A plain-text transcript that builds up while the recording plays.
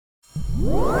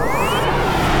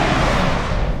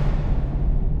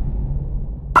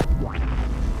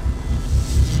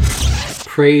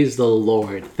Praise the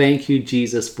Lord. Thank you,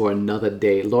 Jesus, for another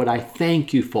day. Lord, I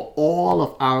thank you for all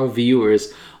of our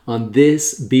viewers on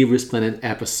this Be Resplendent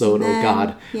episode, Amen. oh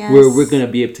God, Yes. where we're going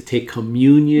to be able to take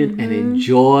communion and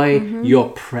enjoy your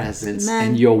presence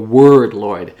and your word,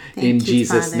 Lord, in you,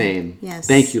 Jesus' Father. name. Yes.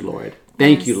 Thank you, Lord.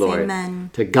 Thank Yes. you, Lord.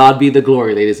 Amen. To God be the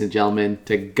glory, ladies and gentlemen.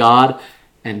 To God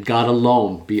and God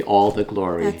alone be all the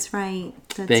glory. That's right.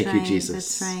 Thank you, right.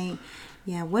 Jesus. That's right.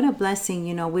 Yeah, what a blessing.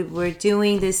 You know, we're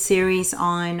doing this series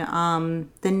on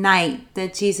the night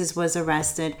that Jesus was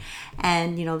arrested.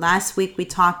 And, you know, last week we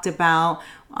talked about,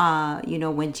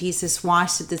 when Jesus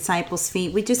washed the disciples'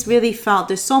 feet. We just really felt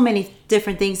there's so many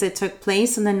different things that took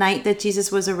place on the night that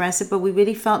Jesus was arrested. But we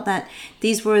really felt that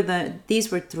these were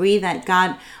three that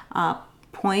God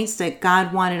points that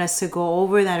God wanted us to go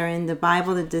over that are in the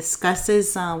Bible that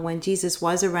discusses when Jesus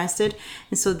was arrested.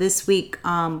 And so this week,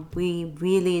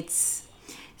 it's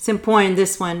important.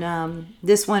 This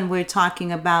one we're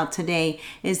talking about today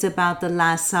is about the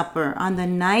Last Supper. On the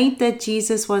night that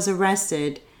Jesus was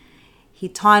arrested, he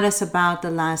taught us about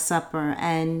the Last Supper,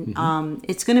 and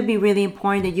it's going to be really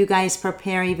important that you guys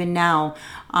prepare even now.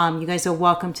 You guys are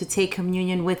welcome to take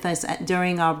communion with us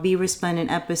during our Be Resplendent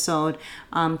episode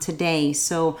today.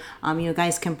 So you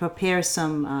guys can prepare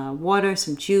some water,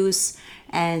 some juice,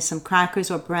 and some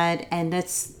crackers or bread, and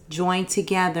let's join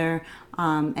together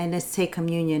and let's take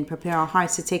communion. Prepare our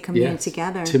hearts to take communion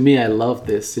together. To me, I love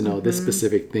this, this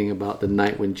specific thing about the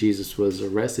night when Jesus was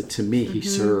arrested. To me, he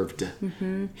served.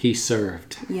 He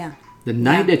served. Yeah. The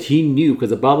night that he knew, because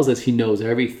the Bible says he knows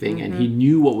everything, and he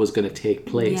knew what was going to take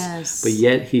place. Yes. But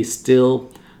yet he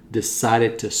still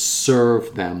decided to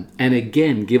serve them. And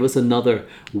again, give us another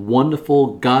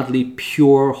wonderful, godly,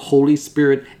 pure, Holy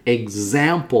Spirit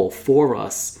example for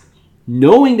us.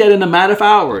 Knowing that in a matter of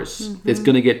hours, it's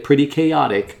going to get pretty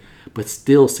chaotic, but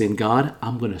still saying, God,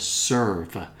 I'm going to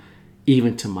serve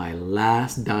even to my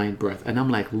last dying breath. And I'm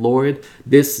like, Lord,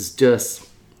 this is just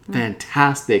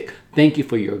fantastic. Thank you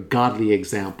for your godly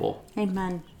example.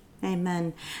 Amen.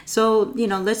 Amen. So,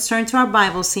 let's turn to our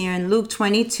Bibles here in Luke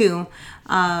 22.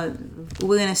 We're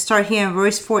going to start here in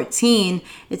verse 14.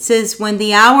 It says, when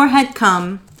the hour had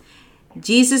come,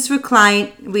 Jesus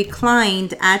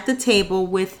reclined at the table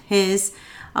with his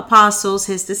apostles,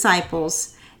 his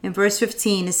disciples. In verse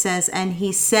 15 it says, and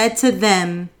he said to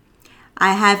them,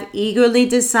 I have eagerly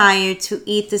desired to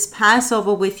eat this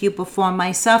Passover with you before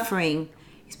my suffering.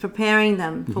 He's preparing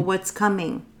them for what's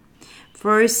coming.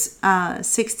 Verse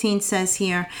 16 says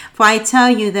here, for I tell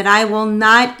you that I will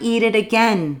not eat it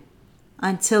again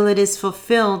until it is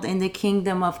fulfilled in the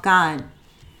kingdom of God.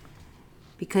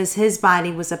 Because his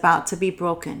body was about to be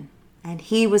broken, and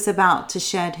he was about to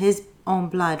shed his own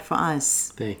blood for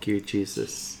us. Thank you,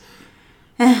 Jesus.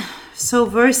 So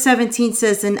verse 17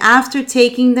 says, and after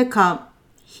taking the cup,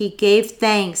 he gave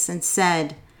thanks and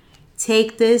said,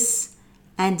 take this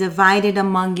and divide it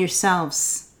among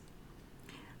yourselves.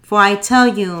 For I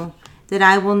tell you that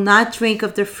I will not drink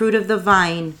of the fruit of the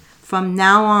vine from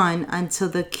now on until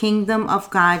the kingdom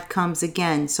of God comes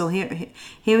again. So here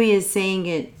he is saying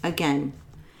it again.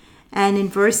 And in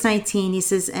verse 19, he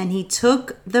says, and he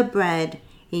took the bread,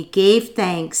 he gave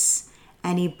thanks,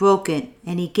 and he broke it,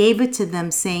 and he gave it to them,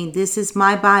 saying, this is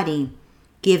my body,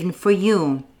 given for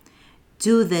you.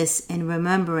 Do this in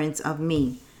remembrance of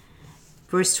me.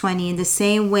 Verse 20, in the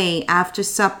same way, after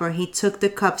supper, he took the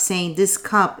cup, saying, this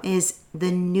cup is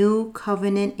the new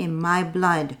covenant in my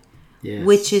blood,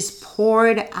 which is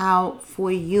poured out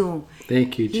for you.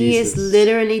 Thank you, Jesus. He is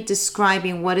literally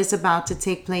describing what is about to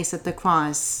take place at the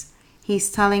cross.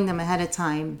 He's telling them ahead of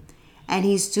time, and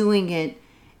he's doing it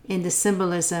in the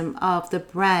symbolism of the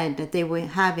bread that they were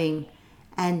having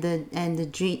and the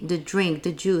drink,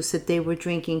 the juice that they were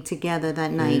drinking together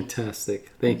that night.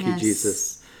 Fantastic. Thank you,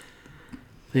 Jesus.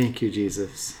 Thank you,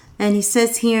 Jesus. And he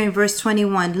says here in verse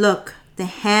 21, look, the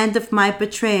hand of my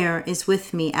betrayer is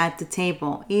with me at the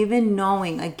table. Even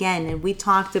knowing, again, and we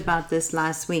talked about this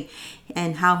last week,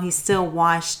 and how he still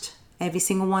washed every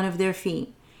single one of their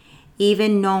feet.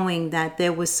 Even knowing that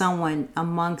there was someone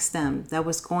amongst them that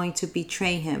was going to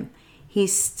betray him,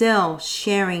 he's still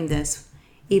sharing this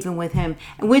even with him.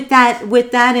 And with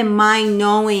that in mind,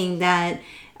 knowing that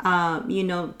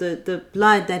the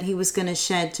blood that he was going to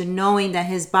shed, to knowing that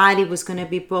his body was going to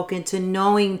be broken, to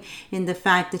knowing in the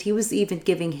fact that he was even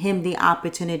giving him the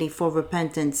opportunity for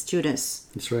repentance, Judas.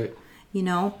 That's right.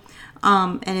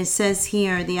 And it says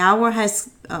here, the hour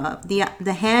has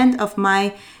the hand of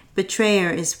my betrayer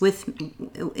is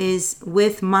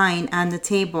with mine on the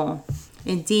table.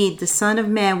 Indeed, the Son of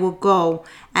Man will go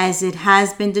as it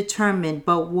has been determined,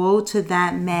 but woe to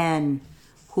that man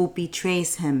who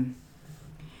betrays him."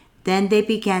 Then they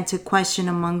began to question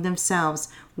among themselves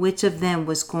which of them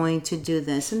was going to do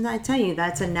this. And I tell you,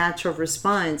 that's a natural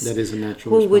response. That is a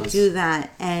natural Who response. would do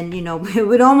that? And, it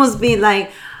would almost be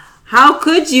like, how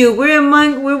could you?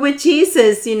 We're with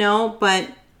Jesus, but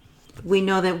we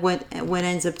know that what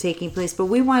ends up taking place. But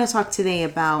we want to talk today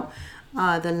about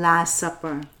the Last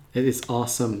Supper. It is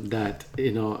awesome that,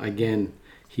 again,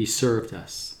 he served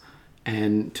us.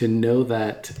 And to know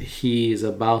that he is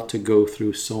about to go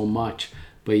through so much,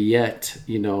 but yet,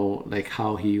 like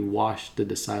how he washed the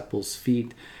disciples'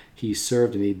 feet, he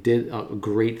served and he did a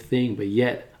great thing. But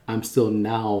yet, I'm still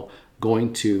now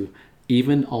going to,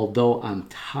 even although I'm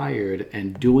tired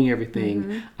and doing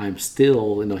everything, I'm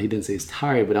still, he didn't say he's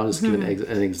tired, but I was just giving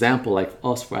an example, like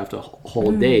us for after a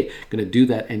whole day, going to do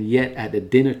that. And yet at the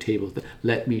dinner table,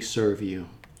 let me serve you.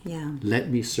 Yeah. Let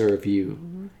me serve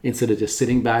you. Instead of just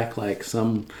sitting back like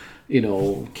some,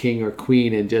 king or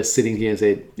queen and just sitting here and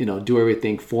say, do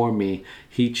everything for me.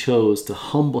 He chose to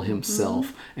humble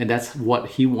himself. And that's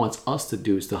what he wants us to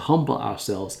do, is to humble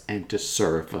ourselves and to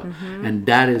serve. And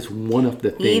that is one of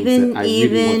the things that I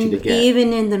really want you to get.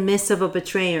 Even in the midst of a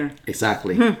betrayer.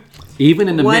 Exactly. Even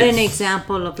in the midst. What an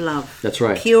example of love. That's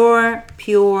right.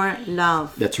 Pure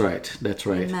love. That's right. That's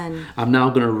right. Amen. I'm now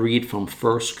going to read from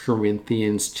 1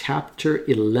 Corinthians chapter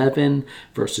 11,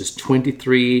 verses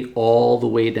 23 all the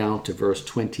way down to verse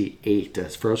 28.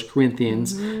 That's 1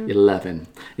 Corinthians 11.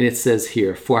 And it says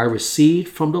here, "For I received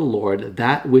from the Lord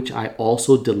that which I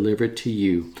also delivered to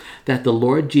you, that the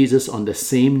Lord Jesus on the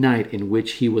same night in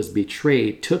which he was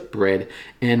betrayed took bread,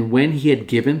 and when he had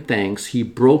given thanks, he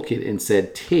broke it and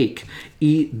said, 'Take,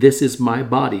 eat, this is my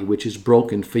body, which is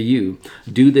broken for you.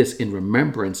 Do this in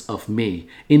remembrance of me.'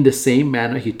 In the same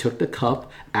manner, he took the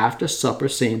cup after supper,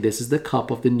 saying, 'This is the cup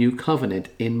of the new covenant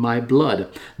in my blood.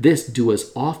 This do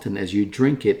as often as you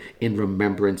drink it in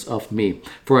remembrance of me.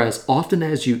 For as often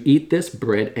as you eat this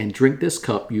bread and drink this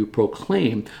cup, you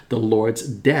proclaim the Lord's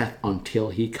death until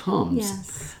he comes.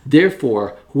 Yes.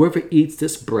 Therefore, whoever eats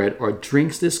this bread or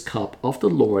drinks this cup of the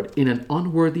Lord in an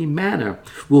unworthy manner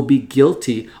will be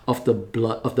guilty of the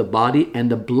blood of the body and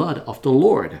the blood of the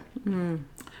Lord."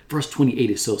 Verse 28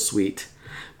 is so sweet.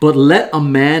 "But let a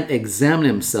man examine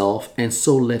himself, and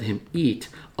so let him eat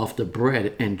of the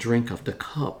bread and drink of the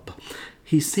cup."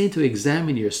 He's saying to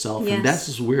examine yourself. Yes. And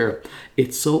that's where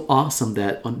it's so awesome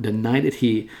that on the night that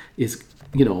he is,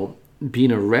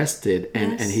 being arrested,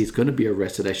 and he's going to be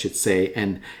arrested, I should say.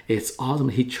 And it's awesome.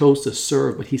 He chose to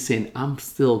serve, but he's saying, I'm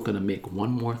still going to make one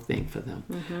more thing for them.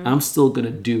 I'm still going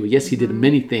to do. Yes, he did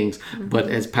many things, but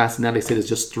as Pastor Natalie said, it's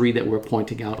just 3 that we're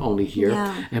pointing out only here.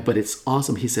 Yeah. But it's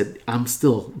awesome. He said, I'm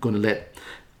still going to let,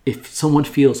 if someone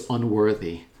feels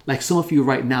unworthy, like some of you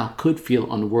right now could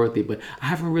feel unworthy, but I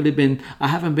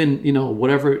haven't been,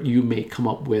 whatever you may come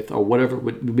up with or whatever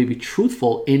may be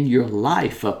truthful in your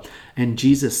life. And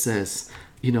Jesus says,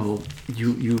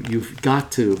 you've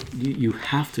got to, you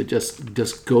have to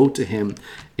just go to him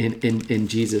in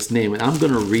Jesus' name. And I'm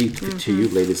going to read to you,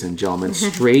 ladies and gentlemen,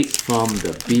 straight from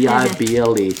the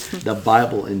Bible, the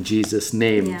Bible in Jesus'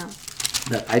 name. Yeah.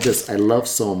 That I love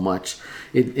so much.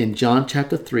 In John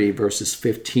chapter 3, verses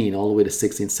 15 all the way to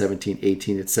 16, 17,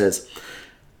 18, it says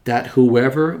that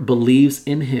whoever believes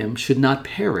in him should not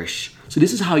perish. So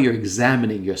this is how you're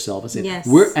examining yourself. It's Yes.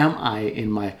 Where am I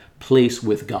in my place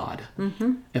with God?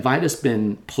 Have I just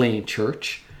been playing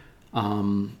church? Or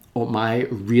am I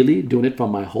really doing it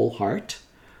from my whole heart?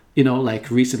 Like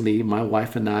recently, my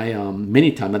wife and I,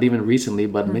 many times, not even recently,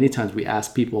 but many times we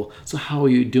ask people, so how are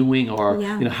you doing? Or,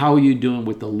 how are you doing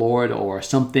with the Lord or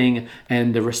something?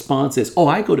 And the response is, oh,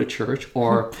 I go to church.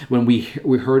 Or when we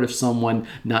heard of someone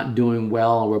not doing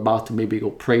well and we're about to maybe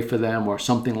go pray for them or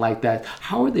something like that.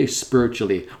 How are they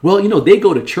spiritually? Well, they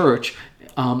go to church.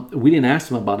 We didn't ask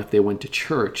them about if they went to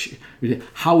church.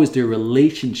 How is their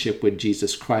relationship with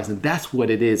Jesus Christ? And that's what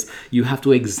it is. You have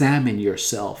to examine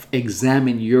yourself.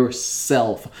 Examine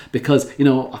yourself. Because,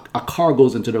 a car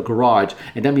goes into the garage.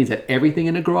 And that means that everything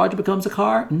in the garage becomes a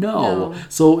car? No.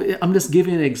 So I'm just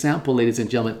giving an example, ladies and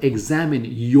gentlemen. Examine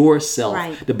yourself.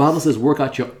 Right. The Bible says work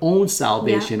out your own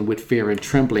salvation with fear and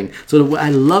trembling. So I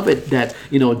love it that,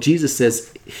 Jesus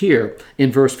says here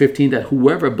in verse 15 that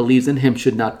whoever believes in him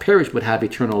should not perish but have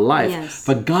eternal life. Yes.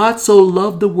 For God so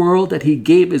loved the world that he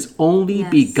gave his only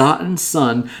begotten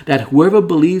Son, that whoever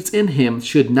believes in him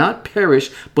should not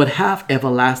perish but have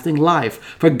everlasting life.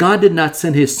 For God did not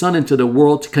send his Son into the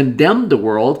world to condemn the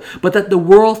world, but that the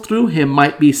world through him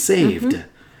might be saved.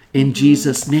 in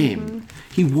Jesus' name.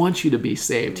 He wants you to be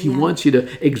saved. He wants you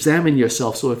to examine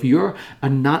yourself. So if you're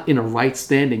not in a right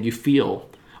standing, you feel,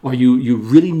 or you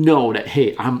really know that,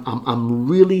 hey, I'm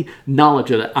really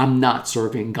knowledgeable that I'm not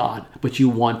serving God, but you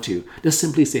want to, just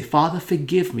simply say, Father,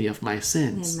 forgive me of my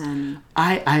sins. Amen.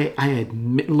 I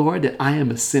admit, Lord, that I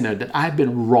am a sinner, that I've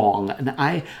been wrong, and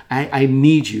I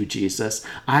need you, Jesus.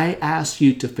 I ask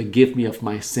you to forgive me of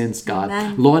my sins, God.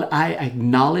 Amen. Lord, I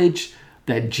acknowledge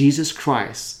that Jesus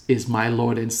Christ is my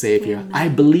Lord and Savior. Amen. I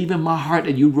believe in my heart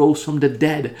that you rose from the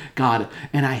dead, God,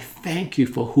 and I thank you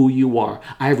for who you are.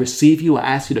 I receive you. I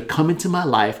ask you to come into my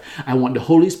life. I want the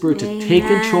Holy Spirit to take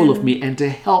control of me and to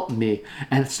help me.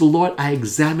 And so, Lord, I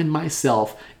examine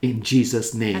myself in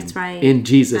Jesus' name. That's right. In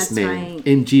Jesus' That's name. right.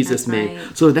 In Jesus' That's name.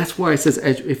 right. So that's why it says,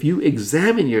 if you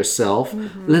examine yourself,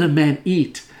 let a man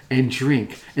eat and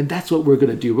drink. And that's what we're going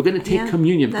to do. We're going to take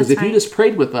communion, because that's if you right. just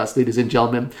prayed with us, ladies and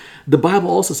gentlemen, the Bible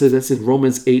also says, that's in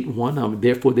Romans 8:1,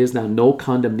 therefore there's now no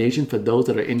condemnation for those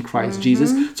that are in Christ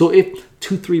Jesus. So if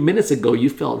 2-3 minutes ago you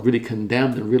felt really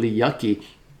condemned and really yucky,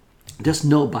 just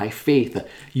know by faith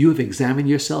you have examined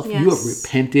yourself, you have Yes.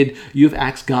 repented, you have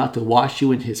asked God to wash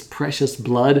you in his precious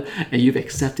blood, and you've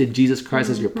accepted Jesus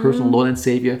Christ as your personal Lord and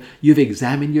Savior. You've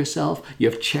examined yourself, you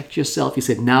have checked yourself. You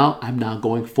said, now I'm now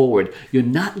going forward. You're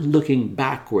not looking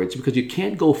backwards, because you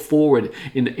can't go forward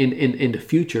in the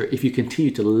future if you continue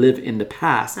to live in the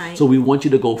past. Right. So we want you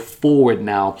to go forward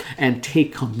now and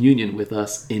take communion with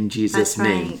us in Jesus' That's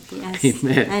name. right. Yes.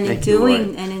 Amen. And Thank you,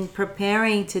 Lord. in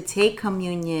preparing to take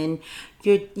communion,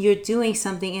 you're doing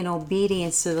something in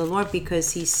obedience to the Lord,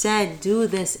 because he said, do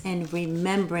this in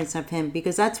remembrance of him,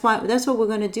 because that's what we're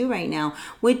going to do right now.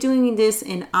 We're doing this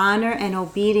in honor and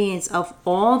obedience of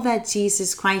all that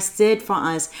Jesus Christ did for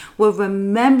us. We're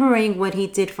remembering what he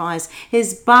did for us,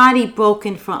 his body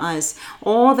broken for us,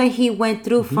 all that he went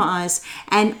through for us,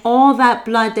 and all that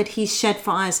blood that he shed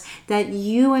for us, that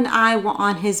you and I were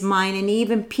on his mind, and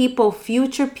even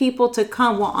future people to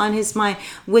come were on his mind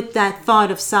with that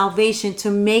thought of salvation, to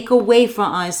make a way for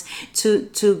us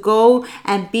to go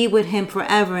and be with him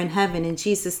forever in heaven, in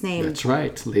Jesus' name. That's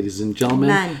right, ladies and gentlemen.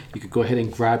 Amen. You could go ahead and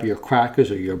grab your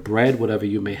crackers or your bread, whatever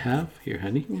you may have. Here,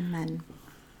 honey. Amen.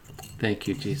 Thank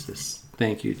you, Jesus.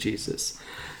 Thank you, Jesus.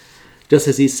 Just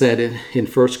as he said in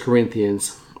 1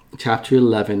 Corinthians chapter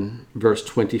 11, verse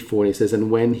 24, he says,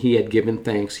 and when he had given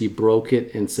thanks, he broke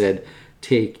it and said,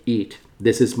 take, eat.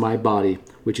 This is my body,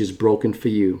 which is broken for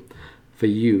you.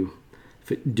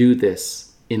 Do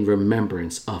this in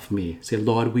remembrance of me. Say,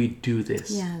 Lord, we do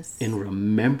this in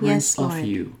remembrance of Lord.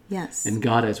 you. Yes. And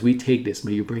God, as we take this,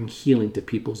 may you bring healing to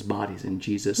people's bodies in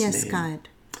Jesus' name. Yes, God.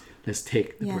 Let's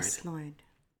take the Yes, bread. Lord.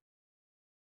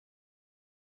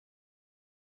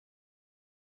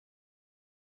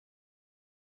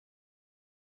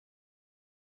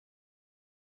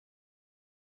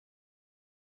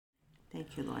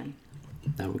 Thank you, Lord.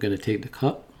 Now we're going to take the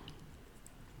cup.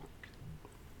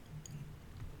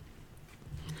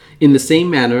 In the same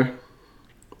manner,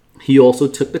 he also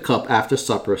took the cup after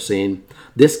supper, saying,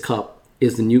 this cup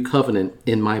is the new covenant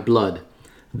in my blood.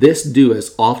 This do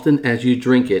as often as you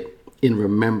drink it in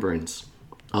remembrance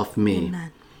of me.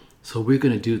 Amen. So we're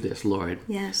going to do this, Lord.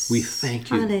 Yes. We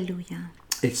thank you. Hallelujah.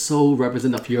 It's so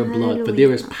representative of your blood, for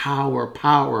there is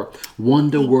power,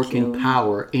 wonder-working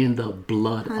power in the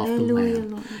blood of the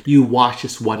Lamb. Lord. You wash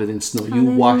us whiter than snow. You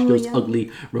wash those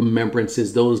ugly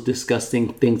remembrances, those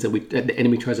disgusting things that the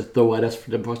enemy tries to throw at us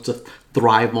for us to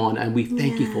thrive on. And we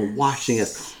thank you for washing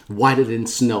us whiter than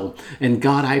snow. And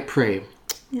God, I pray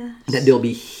that there'll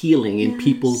be healing in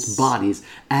people's bodies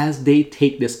as they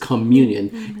take this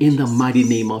communion in the mighty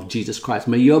name of Jesus Christ.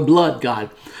 May your blood,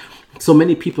 God. So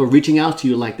many people are reaching out to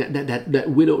you like that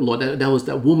widow, Lord, that was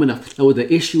that woman, that was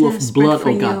the issue of blood,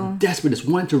 oh God, desperate,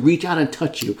 wanting to reach out and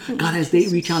touch you. God, as they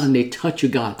reach out and they touch you,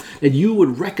 God, that you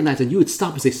would recognize and you would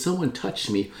stop and say, someone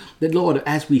touched me. That, Lord,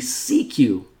 as we seek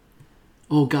you,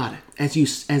 oh God, as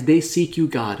they seek you,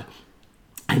 God,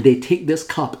 and they take this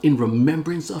cup in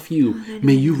remembrance of you. Hallelujah.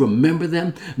 May you remember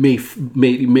them. May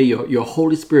your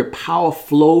Holy Spirit power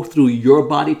flow through your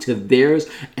body to theirs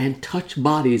and touch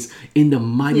bodies in the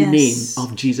mighty name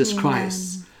of Jesus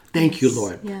Christ. Thank you,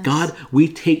 Lord. Yes. God, we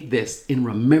take this in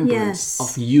remembrance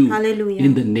of you. Hallelujah.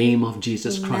 In the name of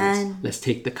Jesus Christ. Let's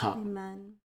take the cup.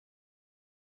 Amen.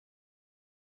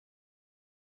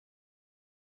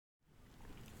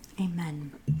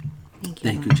 Amen. Thank you.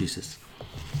 Thank you, Jesus.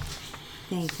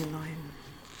 Thank you, Lord.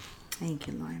 Thank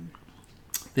you, Lord.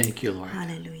 Thank you, Lord.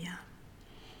 Hallelujah.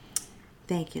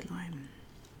 Thank you, Lord.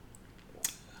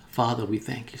 Father, we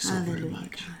thank you so very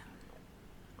much. God.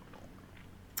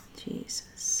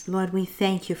 Jesus. Lord, we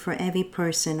thank you for every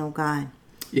person, oh God.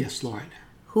 Yes, Lord.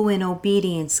 who in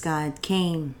obedience, God,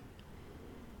 came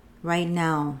right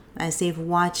now as they've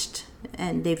watched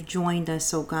and they've joined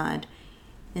us, oh God,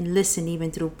 and listened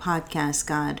even through podcasts,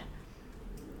 God,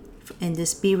 in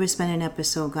this Be Resplendent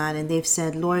episode, God, and they've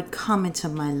said, Lord, come into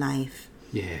my life.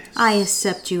 Yes. I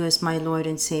accept you as my Lord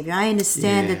and Savior. I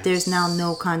understand that there's now no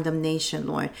Yes. condemnation,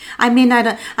 Lord. I may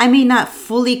not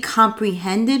fully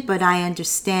comprehend it, but I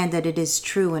understand that it is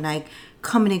true, and I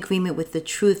come in agreement with the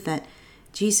truth that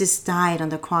Jesus died on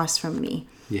the cross for me.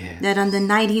 Yes. That on the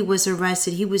night he was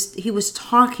arrested, he was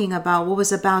talking about what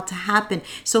was about to happen.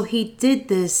 So he did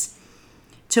this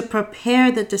to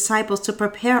prepare the disciples, to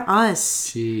prepare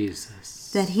us.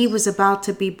 Jesus. That he was about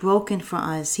to be broken for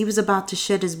us. He was about to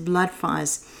shed his blood for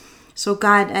us. So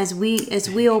God, as we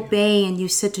obey, and you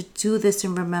said to do this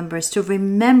in remembrance, to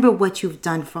remember what you've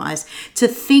done for us, to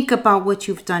think about what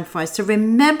you've done for us, to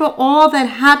remember all that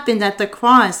happened at the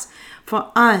cross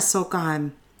for us, oh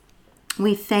God.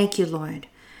 We thank you, Lord.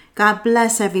 God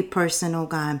bless every person, oh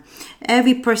God.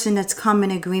 Every person that's come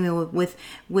in agreement with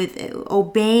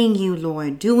obeying you,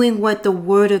 Lord. Doing what the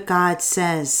word of God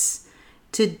says.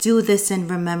 To do this in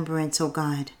remembrance, oh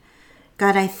God.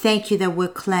 God, I thank you that we're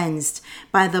cleansed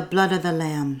by the blood of the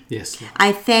Lamb. Yes, Lord.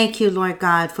 I thank you, Lord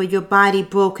God, for your body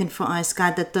broken for us,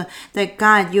 God, that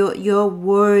God, your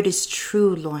word is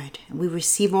true, Lord. And we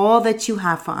receive all that you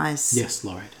have for us. Yes,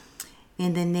 Lord.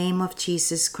 In the name of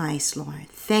Jesus Christ, Lord.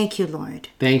 Thank you, Lord.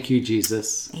 Thank you,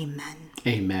 Jesus. Amen.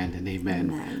 Amen and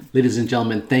amen. Amen. Ladies and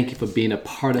gentlemen, thank you for being a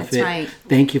part of That's it. right.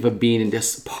 Thank you for being in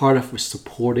this part of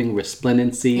supporting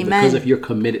Resplendency. Amen. Because if you're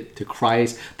committed to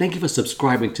Christ, thank you for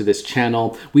subscribing to this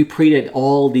channel. We pray that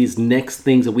all these next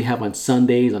things that we have on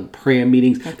Sundays, on prayer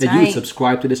meetings, That's that you right. would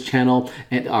subscribe to this channel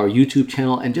and our YouTube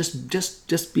channel and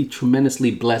just be tremendously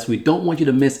blessed. We don't want you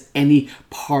to miss any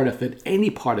part of it,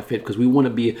 because we want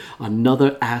to be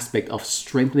another aspect of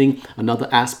strengthening, another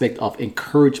aspect of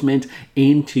encouragement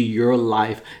into your life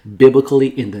biblically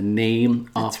in the name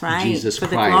of That's right. Jesus For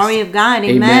the Christ. glory of God.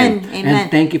 Amen. Amen.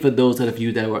 And thank you for those of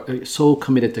you that are so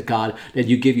committed to God that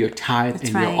you give your tithe That's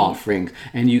and right. your offering.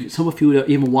 And some of you that are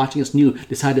even watching us new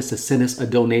decided to send us a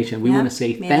donation. We Yep. want to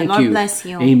say May the thank Lord you. bless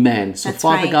you. Amen. So That's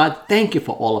Father right. God, thank you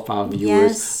for all of our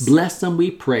viewers. Yes. Bless them,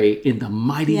 we pray, in the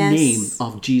mighty Yes. name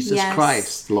of Jesus Yes.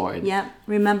 Christ, Lord. Yep.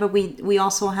 Remember, we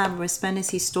also have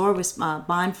Resplendency Store with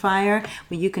Bonfire,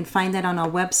 where you can find that on our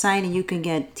website, and you can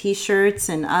get T-shirts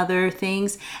and other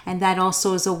things. And that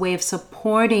also is a way of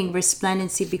supporting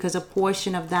Resplendency, because a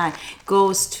portion of that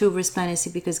goes to Resplendency,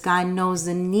 because God knows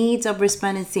the needs of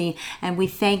Resplendency. And we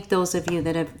thank those of you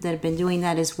that have been doing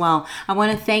that as well. I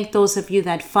want to thank those of you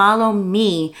that follow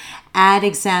me at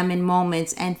Examine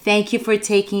Moments, and thank you for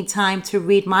taking time to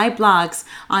read my blogs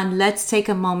on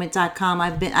letstakeamoment.com.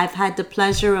 I've had the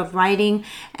pleasure of writing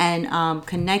and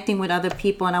connecting with other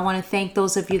people, and I want to thank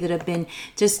those of you that have been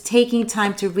just taking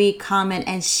time to read, comment,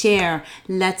 and share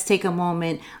Let's Take a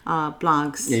Moment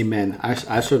blogs. Amen.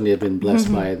 I certainly have been blessed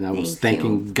by it, and I was Thank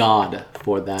thanking God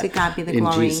for that. To God be the in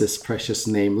glory. Jesus' precious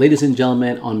name. Ladies and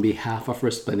gentlemen, on behalf of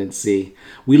Resplendency,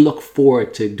 we look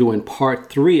forward to doing part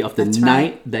 3 of the That's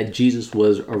night right. that Jesus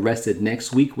was arrested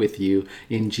next week with you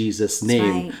in Jesus'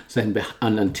 name. right. So,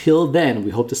 and until then,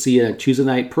 we hope to see you at a Tuesday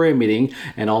night prayer meeting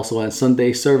and also on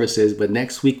Sunday services. But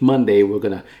next week, Monday, we're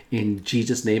going to, in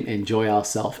Jesus' name, enjoy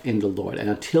ourselves in the Lord. And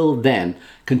until then,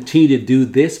 continue to do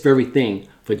this very thing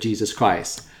for Jesus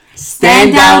Christ.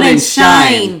 Stand out and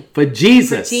shine for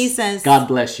Jesus. Jesus. God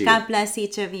bless you. God bless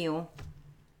each of you.